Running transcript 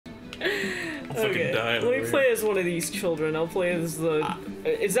Okay, dying let me over play here. as one of these children. I'll play as the...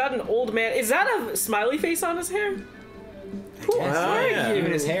 Is that an old man? Is that a smiley face on his hair? Who are yeah. you?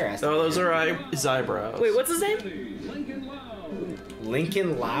 Even his hair. Oh, those are his eyebrows. Wait, what's his name?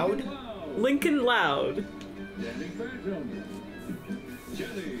 Lincoln Loud? Lincoln Loud.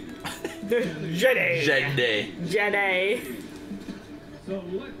 Jenny. Jenny.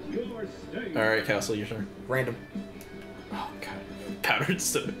 Alright, Castle, your turn. Random. Oh, God.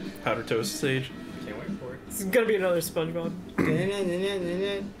 Powder toast stage. Can't wait for it. It's gonna be another SpongeBob.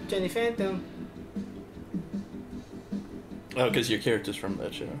 Jenny Phantom. Oh, because your character's from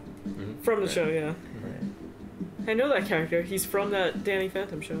that show. From the show, yeah. Right. I know that character. He's from that Danny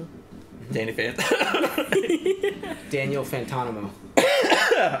Phantom show. Danny Phantom. Daniel Fantanimo.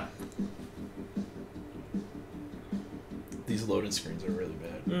 These loading screens are really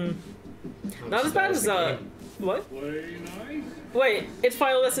bad. Not as bad as what? Wait, it's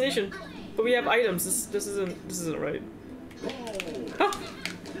Final Destination, but we have items. This isn't right. Huh.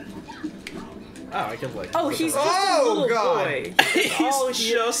 Oh, I can like. Oh, he's just a little boy. He's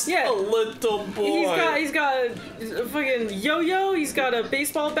just a little boy. He's got a fucking yo-yo. He's got a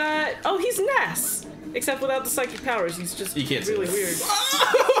baseball bat. Oh, he's Ness, except without the psychic powers. He's just really weird.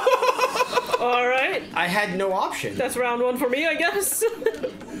 All right. I had no option. That's round one for me, I guess.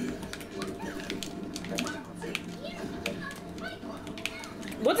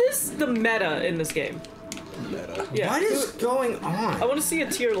 What is the meta in this game? Meta. Yeah. What is going on? I want to see a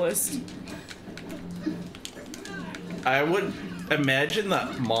tier list. I would imagine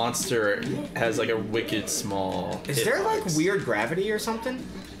that monster has like a wicked small. Is there like weird gravity or something?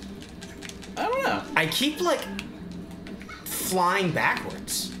 I don't know. I keep like flying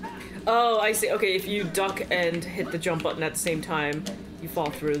backwards. Oh, I see. Okay, if you duck and hit the jump button at the same time, you fall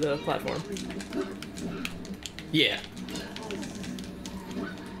through the platform. Yeah.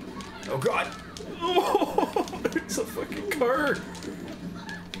 Oh God. Oh, it's a fucking car.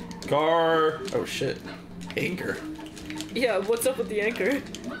 Car. Oh shit. Anchor. Yeah, what's up with the anchor?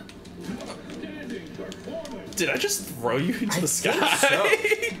 Did I just throw you into the sky?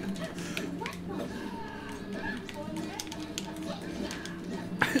 Think so.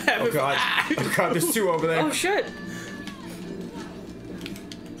 Oh God. Oh God, there's two over there. Oh shit.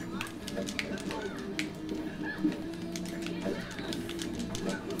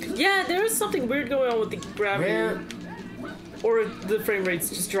 Yeah, there is something weird going on with the gravity. Where? Or the frame rate's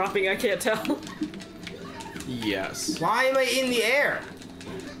just dropping, I can't tell. Yes. Why am I in the air?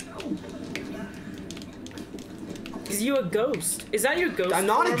 Is you a ghost? Is that your ghost? I'm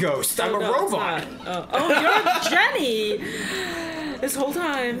not a form? ghost. I'm Oh, a no, it's robot. not. Oh, you're Jenny! This whole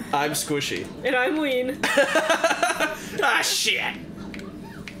time. I'm squishy. And I'm Ween. Ah shit.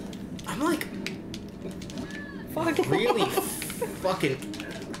 I'm like Fuck. really fucking.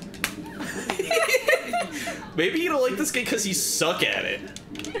 Maybe you don't like this game because you suck at it.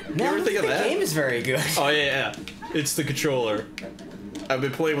 No, you ever think of the that? game is very good. Oh yeah. It's the controller. I've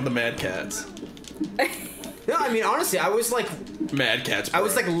been playing with the Mad Cats. No, I mean honestly, I was like, Mad Cats. Bro. I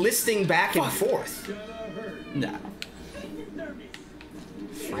was like listing back and forth. Nah.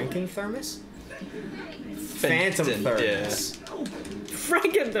 Frankenthermos? Phantom Thermos.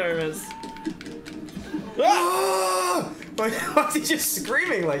 Frankenthermos. Ah! Why was he just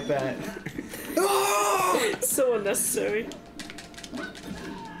screaming like that? Ah! So unnecessary.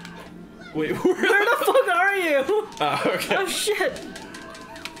 Wait, Where the fuck are you? Oh, okay. Oh shit.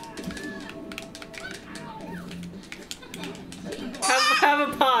 Have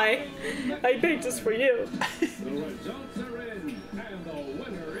a pie. I baked this for you.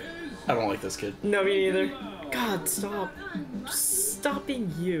 I don't like this kid. No, me neither. God, stop. Just stop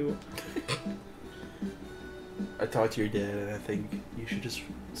being you. I talked to your dad, and I think you should just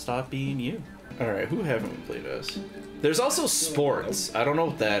stop being you. All right, who haven't we played as? There's also sports. I don't know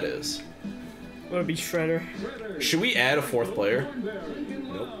what that is. I'm gonna be Shredder. Should we add a fourth player?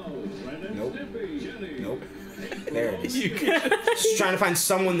 Nope. Nope. There it is. You can. Just trying to find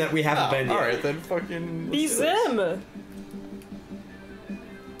someone that we haven't been yet. All right, then fucking. Be them.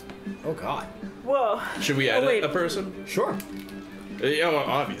 Oh God. Whoa. Should we add wait. a person? Sure. Yeah, well,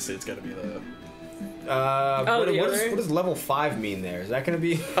 obviously it's gotta be the. What the other? does level 5 mean there? Is that gonna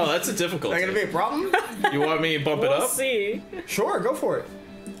be? Oh, that's a Is difficulty. that gonna be a problem? You want me to bump it We'll up? see. Sure, go for it.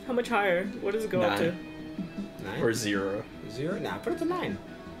 How much higher? What does it go up to? 9 Or 0? 0? Nah, put it to 9.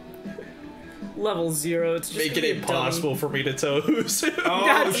 Level 0. It's just Make gonna it be a impossible for me to tell who's. Oh,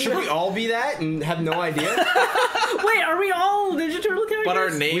 That's should we not- all be that and have no idea? dummy. Wait, are we all Ninja Turtle characters? But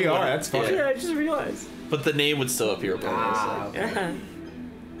our name. We would- are, that's fine. Yeah, I just realized. But the name would still appear above Ah, us. okay. Yeah.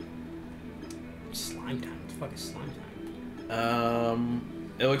 Slime time. What the fuck is slime time?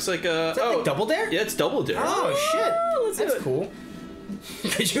 It looks like a... Is that like Double Dare? Yeah, it's Double Dare. Oh, shit. Let's That's cool.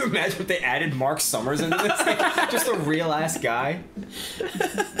 Could you imagine if they added Mark Summers into this thing? Just a real-ass guy.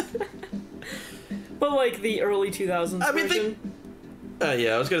 But like the early 2000s I mean, version.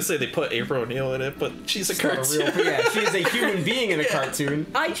 yeah, I was gonna say they put April O'Neil in it, but she's a It's not cartoon. yeah, she's a human being in a cartoon.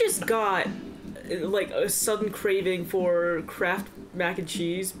 I just got like a sudden craving for Kraft mac and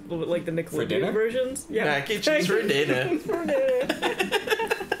cheese, like the Nickelodeon versions. Yeah, Mac and cheese for dinner. For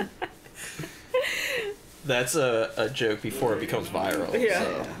dinner. That's a joke before it becomes viral.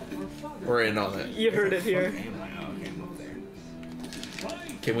 Yeah. So we're in on it. You heard it here.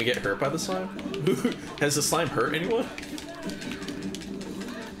 Can we get hurt by the slime? Has the slime hurt anyone?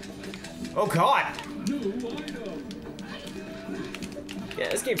 Oh god! Yeah,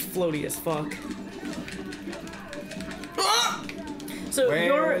 this game's floaty as fuck. So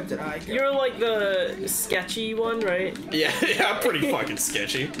Where did I go? you're like the sketchy one, right? Yeah, yeah, I'm pretty fucking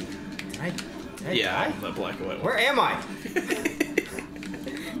sketchy. Did I Yeah, die? I'm the black and white one. Where am I?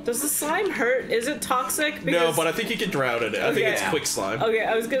 Does the slime hurt? Is it toxic? No, but I think you can drown in it. I think it's Yeah. quick slime. Okay,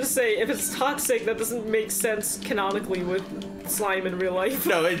 I was gonna say, if it's toxic, that doesn't make sense canonically with slime in real life.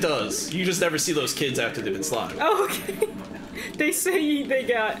 No, it does. You just never see those kids after they've been slimed. Oh, okay. They say they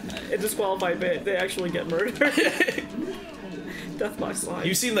got disqualified, but they actually get murdered. Death by slime.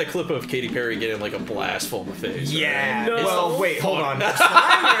 You've seen that clip of Katy Perry getting like a blast full in the face. Yeah. No. Well, wait, hold on.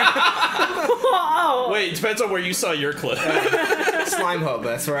 Oh! Wait, it depends on where you saw your clip. Slime Hub,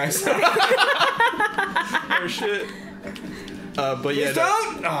 that's where I saw it. Oh shit. But yeah, Please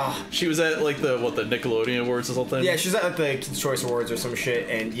don't! Oh. she was at like the Nickelodeon Awards or something. Yeah, she's at the Kids' Choice Awards or some shit,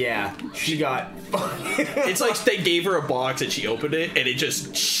 and yeah, she got. It's like they gave her a box and she opened it and it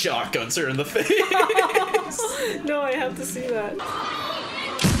just shotguns her in the face. No, I have to see that.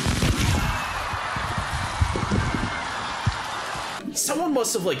 Someone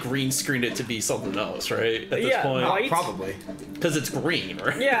must have like green screened it to be something else, right? At this Yeah, point, right. Probably. because it's green,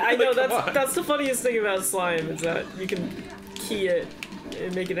 right? Yeah, I know. Like, come on. That's the funniest thing about slime is that you can key it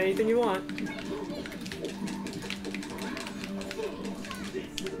and make it anything you want.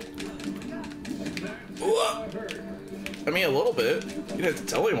 I mean, a little bit. You didn't have to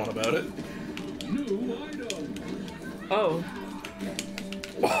tell anyone about it. Oh,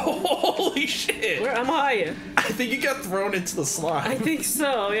 Holy shit! where am I? I think you got thrown into the slime. I think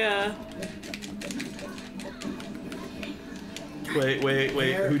so. Yeah. Wait.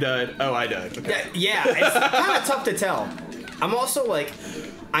 Who died? Oh, I died. Okay. Yeah, it's kind of tough to tell. I'm also like,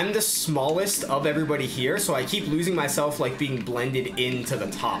 I'm the smallest of everybody here, so I keep losing myself, like being blended into the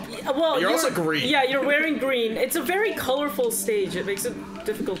top. Well, You're also green. Yeah, you're wearing green. It's a very colorful stage. It makes it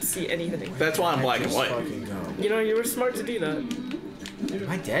difficult to see anything. That's why I'm black and Just white. fucking go. You know, you were smart to do that. Am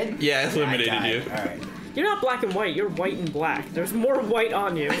I dead? Yeah, it eliminated I you. died. All right. You're not black and white. You're white and black. There's more white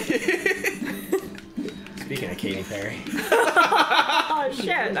on you. Speaking of Katy Perry. Oh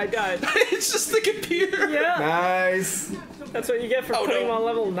shit! I died. It's just the computer. Yeah. Nice. That's what you get for Oh, putting no. him on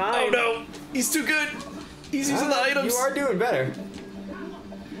level 9. Oh no, he's too good. He's using the items. You are doing better.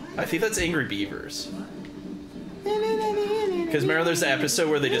 I think that's Angry Beavers. Because remember there's the episode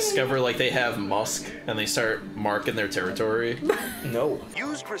where they discover like they have musk and they start marking their territory? No.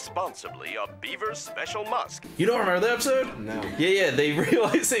 Used responsibly, a beaver's special musk. You don't remember that episode? No. Yeah, they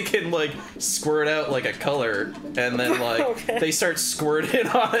realize they can like squirt out like a color and then like Okay. they start squirting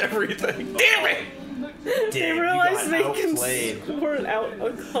on everything. Damn it! They realize they can squirt out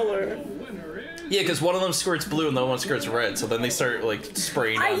a color. Yeah, because one of them squirts blue and the other one squirts red, so then they start like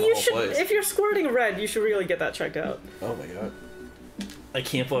spraying on the You whole should, place. if you're squirting red, you should really get that checked out. Oh my god. I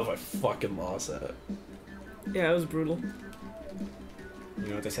can't believe I fucking lost that. Yeah, it was brutal. You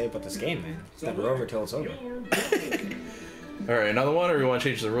know what they say about this game, man. It's never over till it's over. Alright, another one, or we want to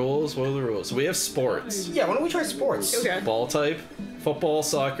change the rules? What are the rules? So we have sports. Yeah, why don't we try sports? Okay. Ball type, football,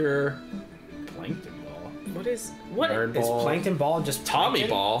 soccer, plankton ball, What is... What? nerd Is ball, Plankton Ball just Tommy plankton?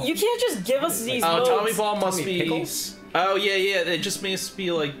 ball. You can't just give us these Oh, modes. Tommy ball must Tommy be... Pickles? Oh, yeah, it just must be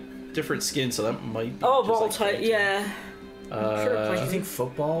like different skins, so that might be Oh, just ball like type, plankton. yeah. Sure, Do you plankton. think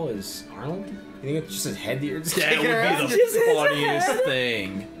football is Arnold? You think it's just his head that you're just That kicking around? would be Just the his funniest head.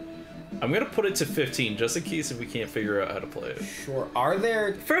 thing. I'm gonna put it to 15, just in case if we can't figure out how to play it. Sure. Are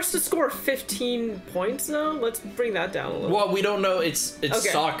there... First to score 15 points, though? Let's bring that down a little. Well, we don't know, it's Okay.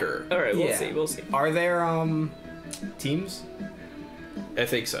 soccer. Alright, we'll Yeah. see, we'll see. Are there, teams? I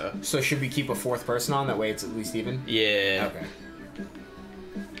think so. So should we keep a fourth person on? That way it's at least even? Yeah. Okay.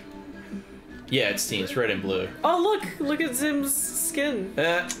 Yeah, it's teams, red and blue. Oh, look at Zim's skin.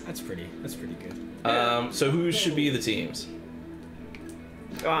 That's pretty good. So who should be the teams?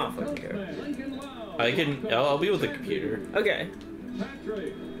 Oh, I don't fucking care. I'll be with the computer. Okay.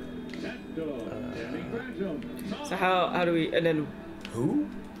 So how do we, and then... Who?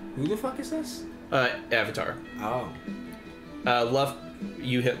 Who the fuck is this? Avatar. Oh. Left,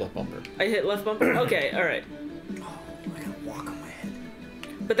 you hit left bumper. I hit left bumper? Okay, alright. Oh, I gotta walk on my head.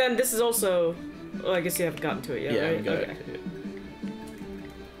 But then this is also... Well, I guess you haven't gotten to it yet, Yeah, right? we got Okay. it.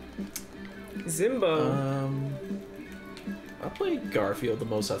 Zimbo. I'll play Garfield, the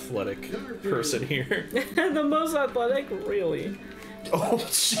most athletic person here. The most athletic? Really? Oh,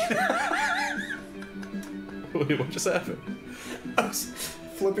 shit. Wait, what just happened? I was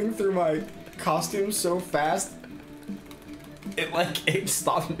flipping through my costume so fast, it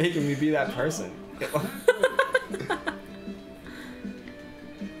stopped making me be that person.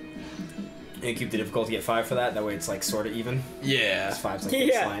 And keep the difficulty at 5 for that. That way it's like sort of even. Yeah. 5's like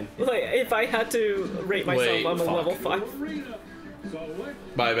Yeah. baseline. Like, if I had to rate myself, Wait, I'm a fuck. level 5.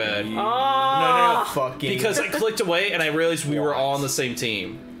 My bad. Ah! Fucking. Because I clicked away and I realized we were all on the same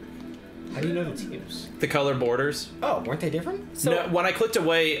team. How do you know the teams? The color borders. Oh, weren't they different? So, No, when I clicked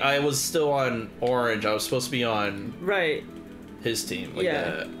away, I was still on orange. I was supposed to be on right. his team. Like Yeah.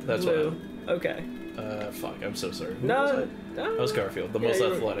 that. That's Blue. Okay. what. Fuck. I'm so sorry. Who No. was it? No. That was Garfield, the Yeah, most you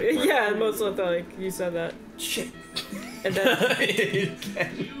were- athletic. right? Yeah, most athletic. You said that. Shit. And then...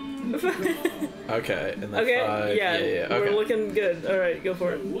 Okay, and then Okay, 5. yeah, Yeah. we're Okay. looking good. Alright, go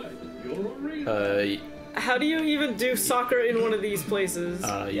for it. How do you even do soccer in one of these places?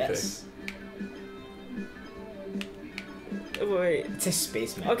 You Yes. Wait. It's a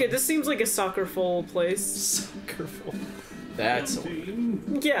space man. Okay, this seems like a soccer-full place. Soccerful. That's a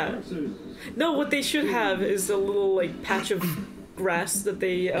word. Yeah. No, what they should have is a little, like, patch of grass that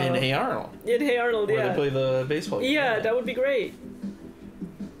they... And Hey Arnold. in Hey Arnold, Where yeah. they play the baseball game. Yeah, that would be great.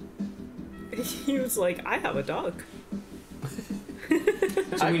 He was like, I have a dog.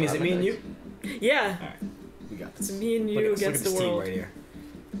 So, I mean, is it me and you? Yeah, Alright. We got this. it's me and you Look at against this the team world. right here.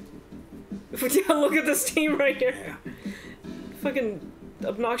 Yeah, look at this team right here. Yeah. Fucking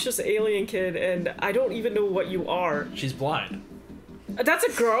obnoxious alien kid, and I don't even know what you are. She's blind. That's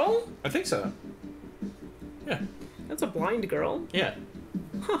a girl? I think so. Yeah. That's a blind girl. Yeah.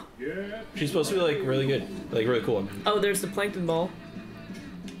 Huh. She's supposed to be like really good, like really cool. Oh, there's the Plankton Ball.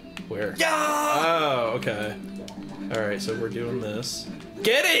 Where? Yeah! Oh, okay. All right, so we're doing this.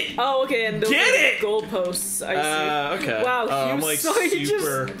 Get it! Oh, okay, and those Get are it! goalposts. I see. Okay. Wow, he I'm was like so he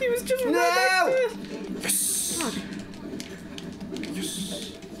super. was just No! right next to it. Yes! Fuck.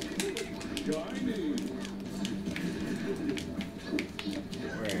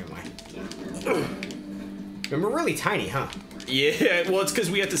 Where am I? And we're really tiny, huh? Yeah. Well, it's because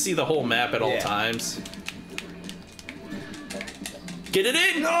we have to see the whole map at all Yeah. times. Get it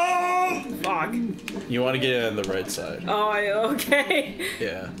in! No! Fuck. You want to get it on the right side. Oh, okay.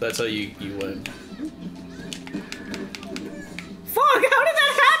 Yeah, that's how you win. Fuck, how did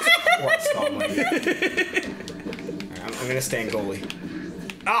that happen? What stall money? Alright, I'm gonna stay in goalie.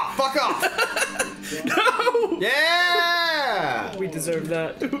 Ah, fuck off! No! Yeah! We deserve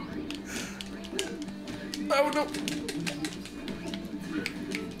that. Oh no!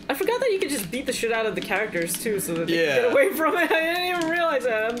 I forgot that you could just beat the shit out of the characters too, so that they Yeah. can get away from it. I didn't even realize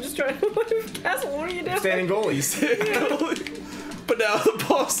that. I'm just trying to. Castle, what are you doing? Standing goalies. But now the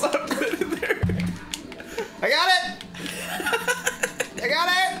ball's not put in there. I got it! I got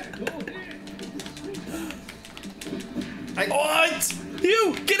it! What?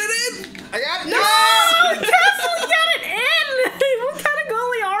 You get it in! I got it! No! Castle, get it in! What kind of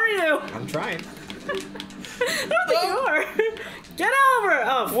goalie are you? I'm trying. I don't think you are. Get over!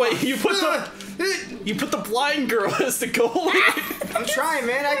 Oh, fuck. Wait, you put the blind girl as the goalie. I'm trying,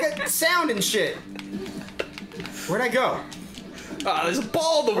 man. I got sound and shit. Where'd I go? Ah, there's a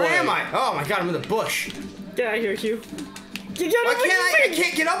ball in the way. Where am I? Oh my god, I'm in the bush. Get out of here, Hugh. Get Why over can't here. I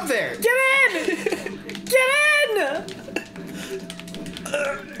can't get up there. Get in! Get in!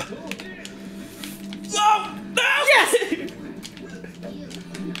 No! No! Yes!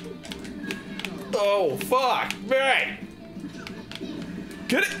 Oh, fuck. Right.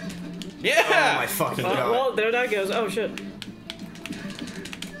 Get it. Yeah. Oh my fucking god. Well, there that goes. Oh, shit.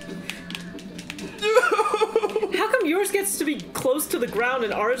 How come yours gets to be close to the ground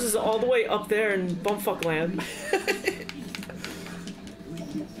and ours is all the way up there in bumfuck land?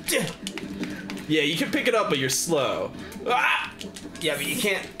 Yeah, you can pick it up, but you're slow. Ah! Yeah, but you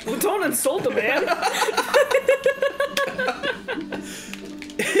can't. Well, don't insult the man. Why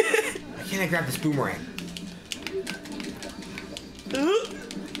can't I grab this boomerang?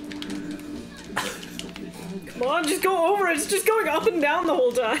 Come on, just go over it. It's just going up and down the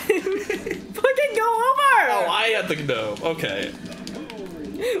whole time. Fucking go over! Oh, I had to know. Okay.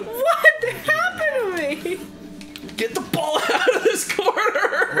 What happened to me? Get the ball out of this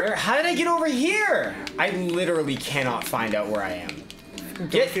corner. Where? How did I get over here? I literally cannot find out where I am.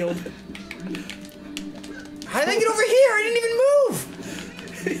 Garfield. How did I get over here? I didn't even move.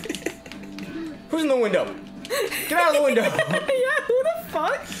 Who's in the window? Get out of the window. Yeah, who the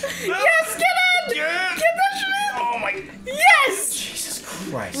fuck? Yes, get in! Yeah. Get that shit in! Oh my. Yes! Jesus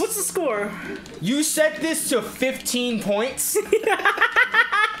Christ. What's the score? You set this to 15 points?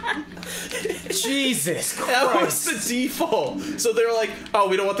 Jesus Christ. That was the default. So they're like, oh,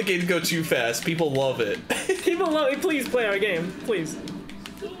 we don't want the game to go too fast. People love it. People love it. Please play our game. Please.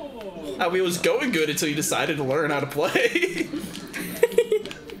 I mean, it was going good until you decided to learn how to play.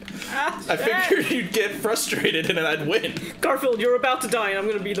 I figured you'd get frustrated and then I'd win. Garfield, you're about to die and I'm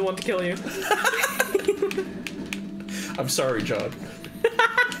gonna be the one to kill you. I'm sorry, John.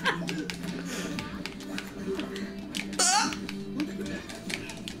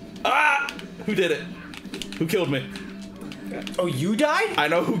 Ah! Who did it? Who killed me? Oh, you died? I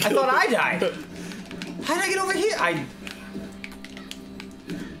know who killed I thought me. I died. How did I get over here?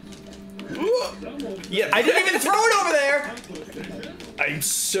 Yeah, I didn't even throw it over there. I'm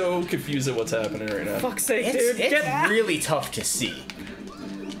so confused at what's happening right now. Fuck's sake, It's dude. Get really tough to see.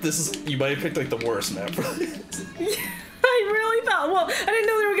 This is, you might have picked like the worst map for this. I really thought, well, I didn't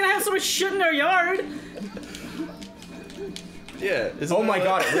know they were gonna have so much shit in their yard. Yeah. Oh my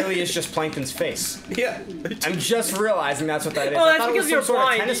god, it really is just Plankton's face. Yeah. I'm just realizing that's what that is. Oh, I that's thought it was because you're some sort of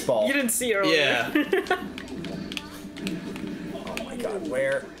blind. tennis ball. You didn't see earlier. Yeah. Oh my god,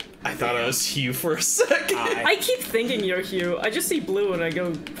 where? I thought I was Hugh for a second. I keep thinking you're Hugh. I just see blue and I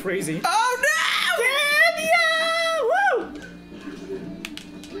go crazy. Oh no! Woo!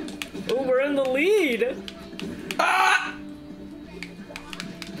 Oh, we're in the lead. Ah!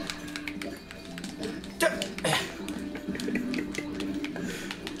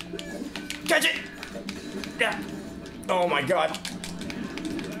 Catch it! Yeah. Oh my god.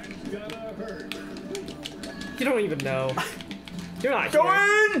 You don't even know. You're not Go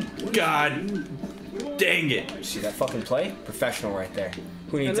here. in! God dang it. See that fucking play? Professional right there.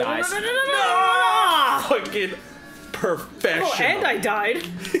 Who needs No, no, eyes? no, no, no, no, no. Fucking professional. Oh, and I died.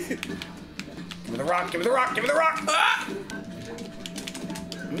 Give me the rock, give me the rock, give me the rock! Ah!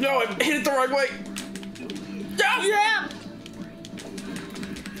 No, I hit it the wrong way. No! Yeah.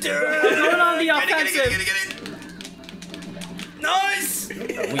 Going on the offensive. Get it. Nice!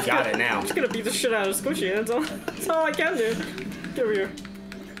 We got it now. I'm just gonna beat the shit out of Squishy. That's all I can do. Get over here.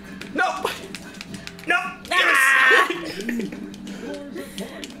 No! No! Ah!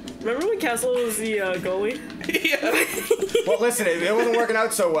 Remember when Castle was the goalie? Yeah. Well, listen, it wasn't working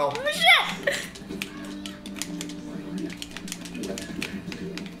out so well. Shit!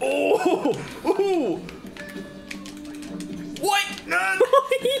 Oh! Ooh! What? No!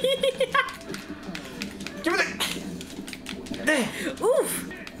 Give me the... Oof!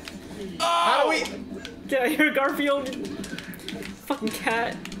 How do we... Get out of here, Garfield. Fucking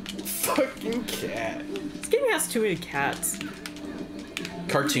cat. Fucking cat. This game has too many cats.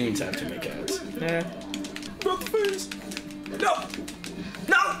 Cartoons have too many cats. Yeah. Not the face. No!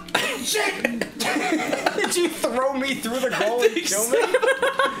 No! Shit! Did you throw me through the goal and kill me?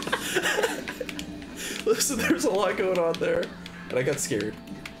 Listen, there's a lot going on there. And I got scared.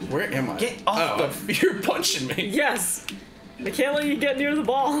 Where am I? Get off You're punching me. Yes! I can't let you get near the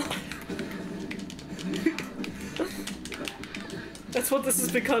ball. That's what this has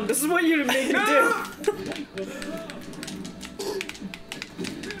become. This is what you make me do.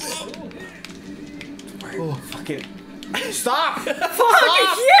 Oh, fucking... Stop!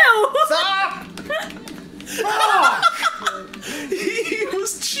 Fuck you! Stop! He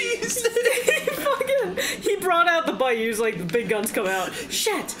was cheesing. He brought out the bite. He was like, the big guns come out.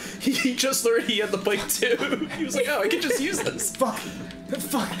 Shit! He just learned he had the bike too. He was like, oh, I can just use this. Fuck!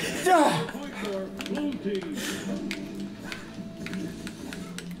 Fuck! Ah.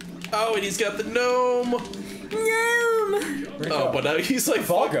 Oh, and he's got the gnome. Oh, but now he's like,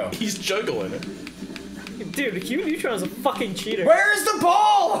 Ball fuck, go? he's juggling it. Dude, Hugh Neutron's a fucking cheater. Where's the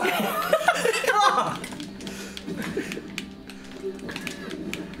ball?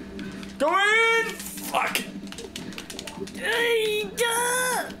 Go in! Fuck.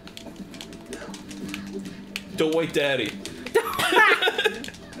 Don't wake daddy.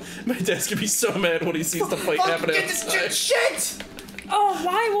 My dad's gonna be so mad when he sees the fight happening Get this outside. shit! Oh,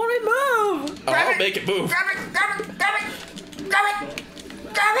 why won't it move? Oh, I'll make it move. Grab it! Grab it! Grab it! Grab it!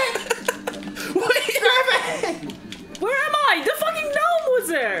 Grab it! Wait. Grab it! Where am I? The fucking gnome was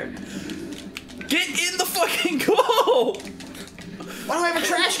there. Get in the fucking goal. Why do I have a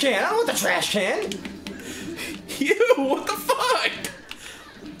trash can? I don't want the trash can. You, what the fuck?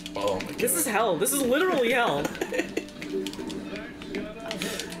 Oh my god. This is hell. This is literally hell.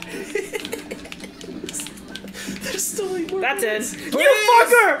 still 8 more That's minutes. in. You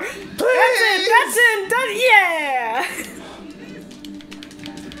fucker! That's in! That's in! Yeah!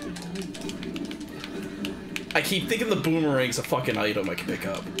 I keep thinking the boomerang's a fucking item I can pick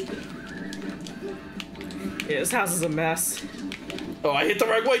up. Yeah, this house is a mess. Oh, I hit the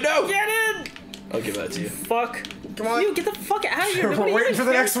wrong way. No! Get in! I'll give that to you. Fuck. Come on. You get the fuck out of here. We're waiting for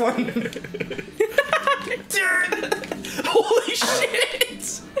the next one. Holy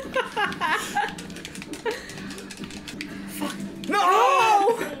shit!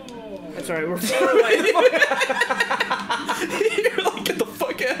 No! That's alright, we're far away. You're like, get the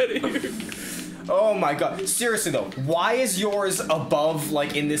fuck out of here. Oh my god. Seriously though, why is yours above,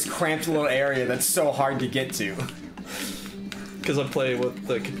 like, in this cramped little area that's so hard to get to? Because I'm playing with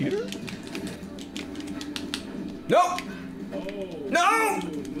the computer? No! No!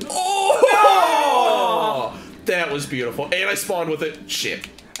 Oh! That was beautiful. And I spawned with it. Shit.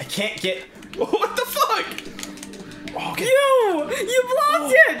 I can't get... What the fuck? Oh, get... You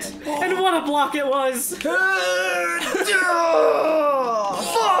blocked it! And what a block it was!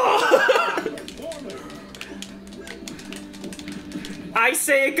 I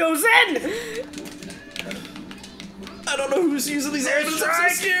say it goes in! I don't know who's using these items. I'm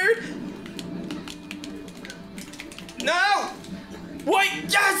so scared. No! Wait!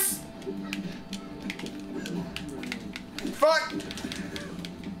 Yes! Fuck!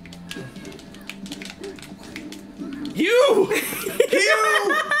 You!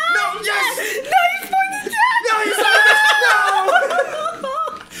 You! No! Yes! No, you fucking dead! No, you son of a... No!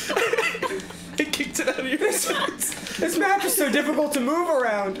 It kicked it out of your hands. This map is so difficult to move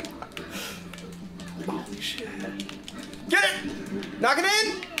around. Holy shit. Get it! Knock it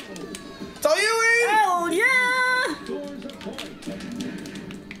in! It's all you, Ian! Hell yeah!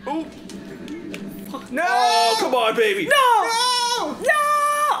 Oh. No! Oh, come on, baby. No! No! No!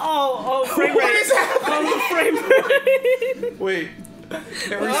 Oh, frame rate. What is happening? Oh, frame rate. Wait.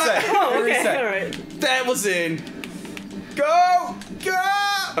 It reset. Oh, It okay, reset. alright. That was in. Go! Go!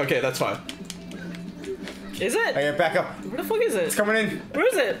 Okay, that's fine. Is it? Okay, back up. Where the fuck is it? It's coming in. Where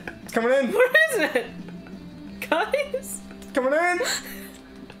is it? It's coming in. Where is it? Guys? It's coming in. Where's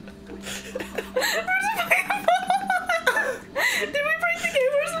the fucking ball? Did we break the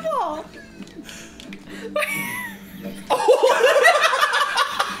game? Where's the ball?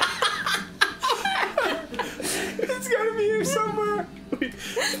 It's gotta be here somewhere.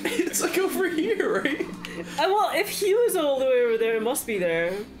 It's like over here, right? Well, if Hugh is all the way over there, it must be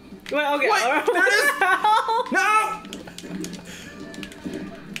there. Wait, okay. Wait, alright. there it is. No!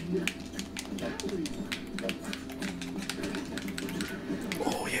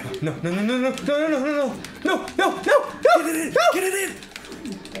 Oh, yeah. No, no, no, no, no, no, no, no, no, no, no, no, no, Get it in. Get it in.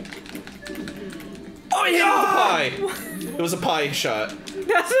 Oh, yeah, pie. It was a pie shot.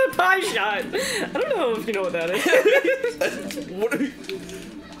 That's a pie shot. I don't know if you know what that is. What are you...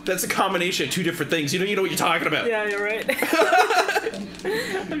 That's a combination of two different things. You don't even know what you're talking about. Yeah, you're right.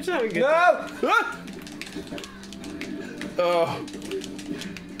 I'm just having a good no! Ah! Oh.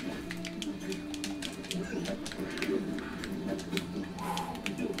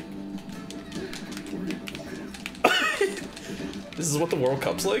 This is what the World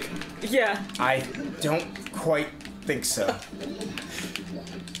Cup's like? Yeah. I don't quite think so.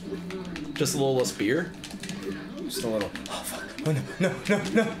 Just a little less beer? Just a little. Oh, fuck. Oh, no, no, no,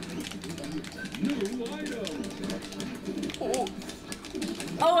 no. Oh,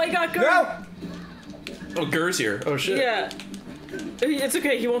 Oh, I got Gur. No! oh Gur's here. Oh, shit. Yeah. It's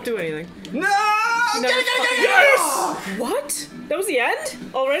okay, he won't do anything. No! Never Get it, get it, get it, Yes! What? That was the end?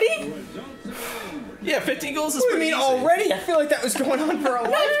 Already? Yeah, 15 goals is What do you pretty mean easy. already? I feel like that was going on for a No,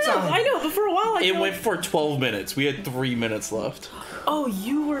 lifetime. I know, but for a while I It felt- went for 12 minutes. We had 3 minutes left. Oh,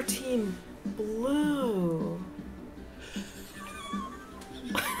 you were team blue.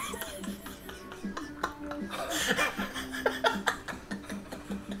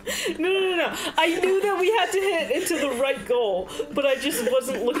 No. I knew that we had to hit into the right goal, but I just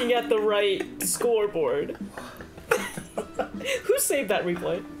wasn't looking at the right scoreboard. Who saved that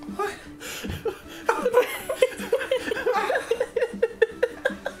replay? I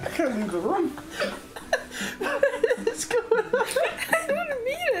gotta leave the room. What is going on? I didn't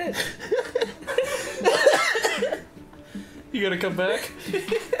mean it. You gotta come back?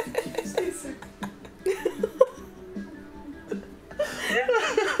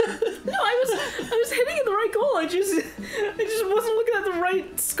 No, I was hitting in the right goal. I just wasn't looking at the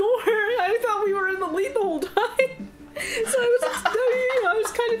right score. I thought we were in the lead the whole time. So I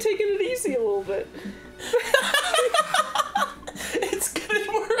was kind of taking it easy a little bit. It's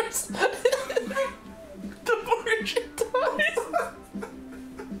getting worse. The more it dies.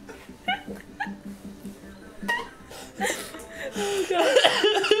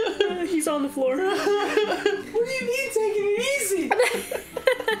 on the floor. What do you mean taking it easy?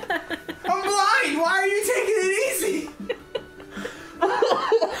 I'm blind. Why are you taking it easy?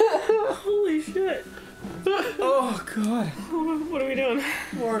 Holy shit. Oh god. What are we doing?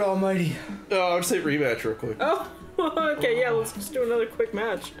 Lord Almighty. Oh, I'll just hit rematch real quick. Oh, okay, yeah, let's just do another quick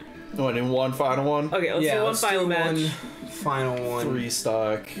match. One in one, final one. Okay, let's do one final match. Final one. 3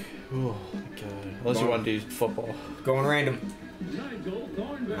 stock. Oh my god. Unless you want to do football. Going random.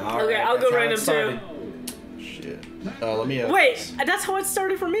 Okay, I'll go random too. Shit. Let me. Wait, that's how it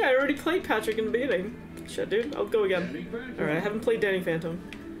started for me. I already played Patrick in the beginning. Shit, dude. I'll go again. Alright, I haven't played Danny Phantom.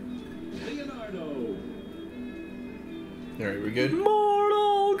 Alright, we good?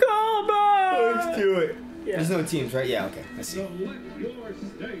 Mortal Kombat! Let's do it. Yeah. There's no teams, right? Yeah, okay. I see.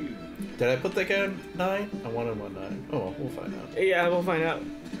 Did I put that guy on 9? I wanted 1 9. Oh, well, we'll find out. Yeah, we'll find out.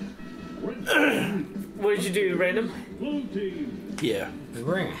 What did you do? Random? Yeah. He's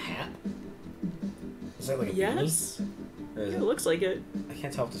wearing a hat? Is that like a Yes. beanie? Or is It looks like it. I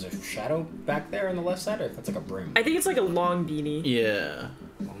can't tell if there's a shadow back there on the left side or if that's like a brim. I think it's like a long beanie. Yeah.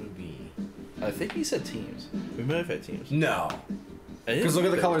 Long beanie. I think he said teams. We might have had teams. No. Because look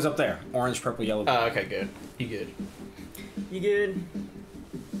at the colors up there. Orange, purple, yellow. Oh, okay, good. You good. You good?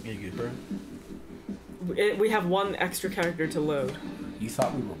 You good, bro? We have one extra character to load. You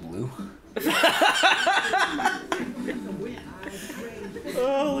thought we were blue?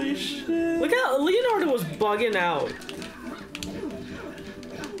 Holy shit. Look how Leonardo was bugging out.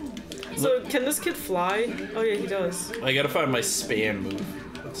 So, can this kid fly? Oh yeah, he does. I gotta find my span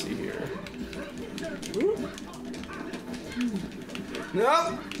move. Let's see here.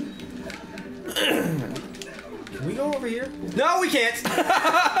 No! Can we go over here? No, we can't!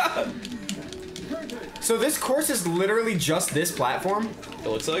 So this course is literally just this platform? It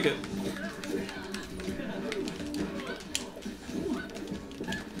looks like it.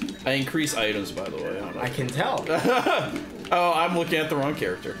 I increase items, by the way. I don't know. I can tell. Oh, I'm looking at the wrong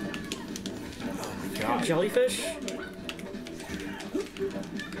character. Oh my god. Jellyfish?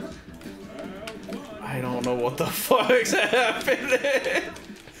 I don't know what the fuck's happening.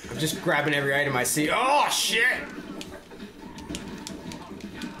 I'm just grabbing every item I see. Oh, shit!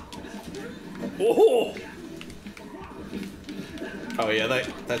 Oh! Oh yeah,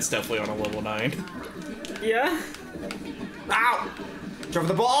 that's definitely on a level 9. Yeah? Ow! Drop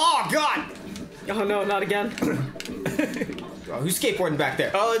the ball. Oh, god! Oh no, not again. Oh, who's skateboarding back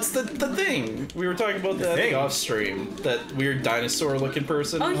there? Oh, it's the thing. We were talking about that thing? off stream. That weird dinosaur-looking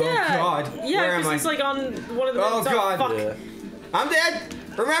person. Oh yeah. God. Yeah, Where am because I? he's like on one of the. Oh, God. Fuck. Yeah. I'm dead!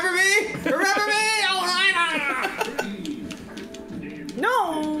 Remember me? Remember me? Oh,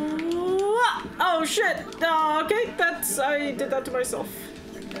 No. Oh shit. Okay, I did that to myself.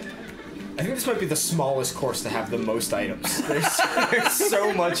 I think this might be the smallest course to have the most items. There's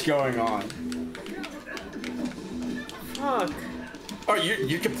so much going on. Fuck. Oh,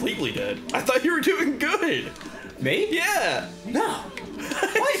 you're completely dead. I thought you were doing good. Me? Yeah. No.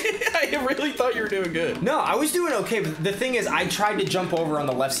 I really thought you were doing good. No, I was doing okay, but the thing is, I tried to jump over on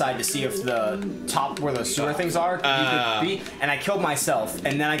the left side to see if the top where the sewer things are you could be, and I killed myself,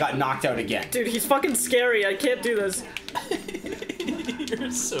 and then I got knocked out again. Dude, he's fucking scary. I can't do this.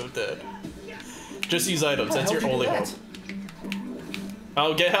 You're so dead. Just use items. That's your only hope.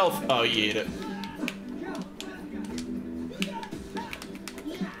 Oh, get health. Oh, you ate it.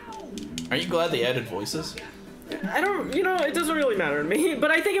 Aren't you glad they added voices? I don't, it doesn't really matter to me,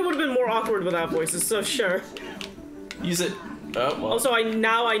 but I think it would have been more awkward without voices, so sure. Use it. Oh, well. Also,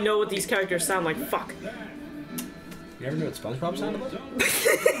 now I know what these characters sound like. Fuck. You ever knew what SpongeBob sounded like?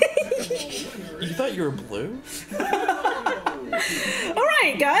 You thought you were blue?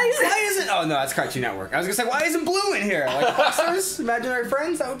 Alright, guys! Why isn't... Oh, no, that's Cartoon Network. I was gonna say, why isn't Blue in here? Like, Monsters? Imaginary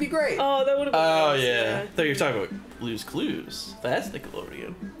Friends? That would be great. Oh, that would have been Oh, nice, yeah. I thought you were talking about Blue's Clues. That's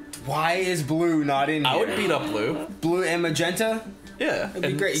Nickelodeon. Why is Blue not in here? I would beat up Blue. Blue and Magenta? Yeah. That'd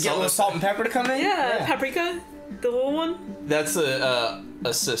be great. You get a little salt and pepper to come in? Yeah, Paprika, the little one. That's a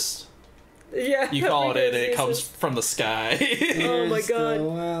assist. Yeah. You call it Paprika and it is comes racist. from the sky. Oh my god. The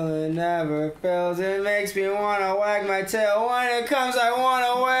well, it never fails. It makes me wanna wag my tail. When it comes, I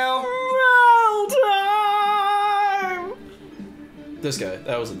wanna wail. Roll time! This guy.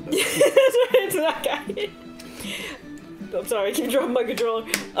 That was in the middle. That's right, it's that guy. I'm sorry, I keep dropping my controller.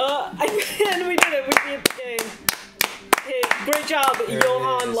 And we did it. We beat the game. Hey, great job,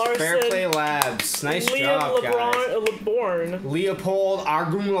 Johan Larson. Fair Play Labs. Nice job, guys. LeBorn. Leopold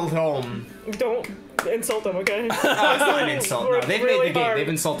Argumelholm. Don't insult them, okay? That's not an insult. No, Worked they've really made the game. hard. They've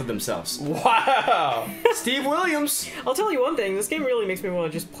insulted themselves. Wow. Steve Williams. I'll tell you one thing. This game really makes me want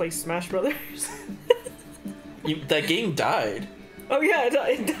to just play Smash Brothers. That game died. Oh yeah,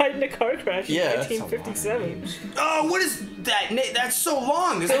 it died in a car crash in Yeah. 1957. Oh, what is that? That's so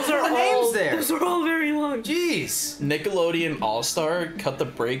long. There's Those are no names all, there. those are all very long. Jeez. Nickelodeon All-Star cut the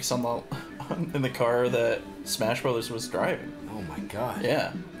brakes on the in the car that Smash Brothers was driving. Oh my god.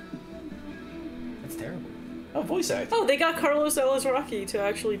 Yeah. That's terrible. Oh, voice acting. Oh, they got Carlos Rocky to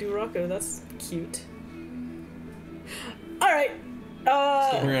actually do Rocco. That's cute. All right.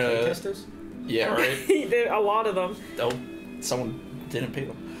 We're gonna. Testers? Yeah, right. A lot of them. Oh, someone didn't pay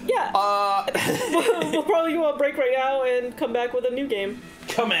them. Yeah. We'll probably go on break right now and come back with a new game.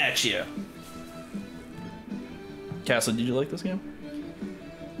 Come at you. Castle, did you like this game?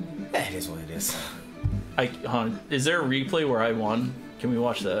 Yeah, it is what it is. Is there a replay where I won? Can we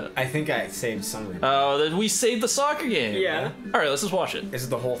watch that? I think I saved some. Oh, we saved the soccer game. Yeah. All right, let's just watch it. Is it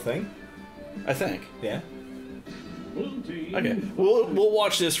the whole thing? I think. Yeah. Okay, we'll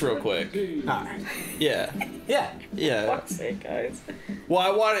watch this real quick. Alright. Yeah. Yeah. Yeah. Fuck's sake, guys. Well, I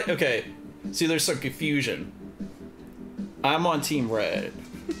want it. Okay. See, there's some confusion. I'm on Team Red,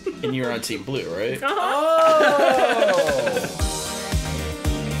 and you're on Team Blue, right? Oh!